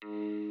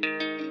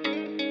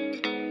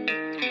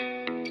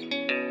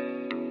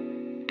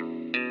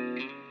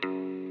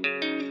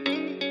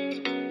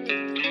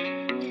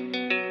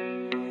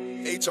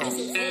Jeron.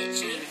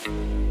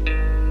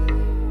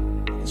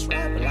 It's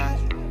rap a lot.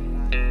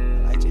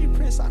 Like G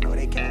Prince, I know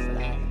they cap a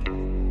lot.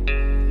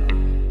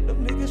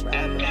 Them niggas rap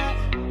a lot.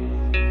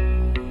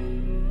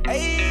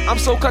 I'm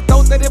so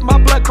cutthroat that if my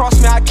blood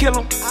cross me, I kill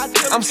him.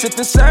 I'm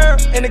sipping syrup,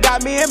 and it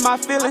got me in my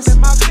feelings.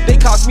 They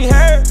cost me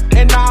hurt,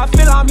 and now I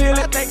feel I'm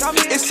healing.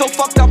 It's so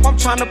fucked up, I'm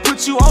trying to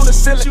put you on the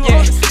ceiling.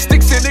 Yeah,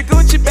 sticks in the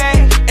Gucci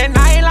bag, and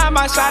I ain't lying,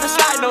 my shot is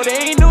slide. No,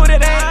 they ain't new to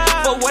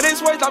that. But what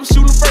it's worth, I'm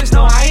shooting first.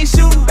 No, I ain't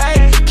shooting back.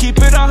 Keep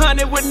it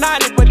 100 with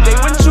 90, but they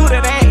wouldn't shoot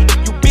at that.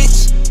 You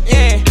bitch,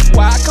 yeah.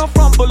 Where I come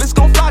from, bullets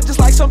gon' fly just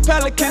like some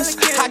pelicans.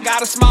 I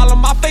got a smile on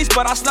my face,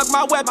 but I snuck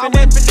my weapon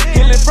in.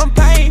 Healing from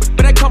pain,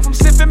 but I come from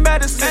sipping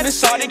medicine. And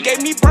shorty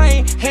gave me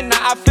brain, and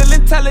now I feel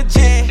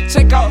intelligent.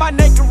 Check out my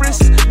naked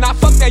wrist. Now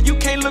fuck that, you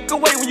can't look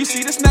away when you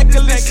see this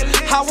necklace.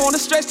 I wanna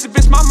stretch the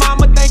bitch, my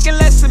mama thinking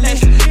less of me.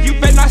 You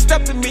better not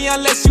step to me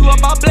unless you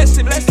about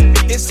blessing me.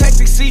 It's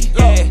hectic, see,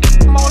 yeah.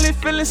 I'm only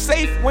feeling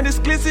safe when it's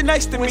glizzy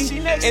next to me.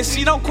 And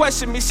she don't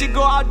question me, she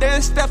go out there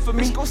and step for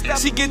me.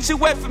 She get you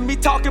wet for me,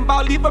 talking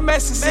about leave a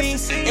message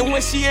scene. And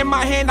when she in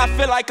my hand, I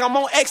feel like I'm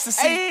on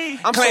ecstasy.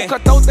 I'm so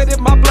cutthroat that if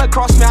my blood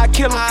cross me, I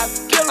kill him.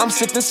 I'm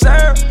sipping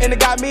syrup, and it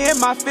got me in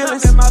my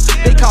feelings.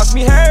 They cost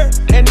me hurt,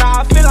 and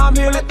now I feel I'm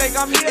healing.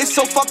 It's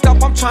so fucked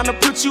up, I'm trying to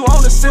put you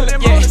on the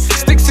ceiling. Yeah,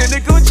 sticks in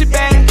the Gucci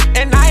bag,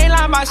 and I ain't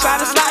lying, my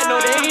shot is slide. No,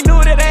 they ain't new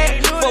to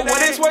that. But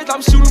what it's worth,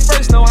 I'm shooting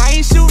first. No, I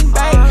ain't shooting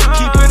back.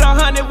 Keep it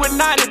 100 with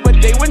 90,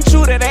 but they wouldn't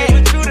shoot at that.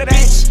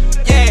 Bitch,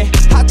 yeah.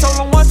 I told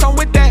them once I'm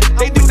with that.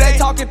 They do that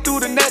talking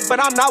through the net, but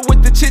I'm not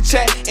with the chit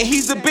chat. And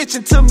he's a bitch,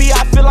 and to me,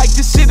 I feel like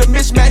this shit a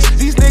mismatch.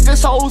 These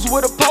niggas hoes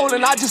with a pole,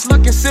 and I just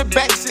look and sit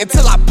back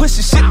until I push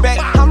the shit back.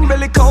 I'm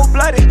really cold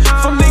blooded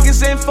from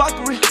niggas in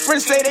fuckery.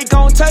 Friends say they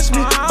gon' touch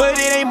me, but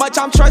it ain't much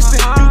I'm trusting.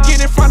 You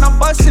get in front, I'm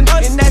busting,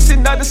 and that's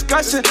another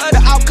discussion.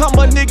 The outcome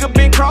a nigga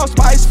been crossed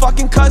by his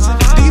fucking cousin.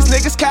 These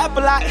niggas cap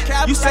a lot.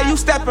 You say you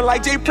steppin'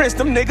 like J Prince,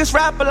 them niggas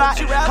rap a lot.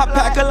 I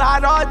pack a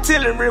lot of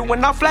artillery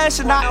when I'm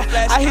flashing out.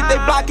 I hit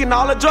they blocking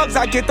all the drugs,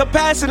 I get the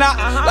passing out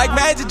like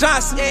Magic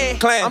Johnson.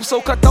 Clan. I'm so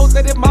cutthroat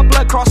that if my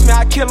blood cross me,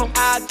 I kill him.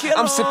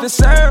 I'm sipping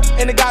syrup,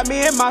 and it got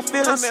me in my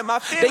feelings.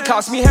 They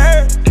cost me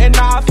hurt, and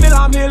now I feel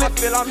I'm healing.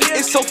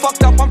 It's so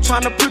fucked up, I'm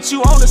trying to put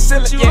you on the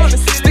ceiling. Yeah,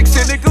 sticks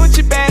in the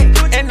Gucci bag,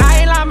 and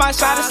I ain't lying, my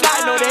shot is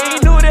slide. No, they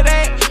ain't new to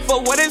that.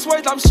 For what it's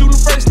worth, I'm shooting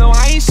first. No,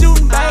 I ain't shooting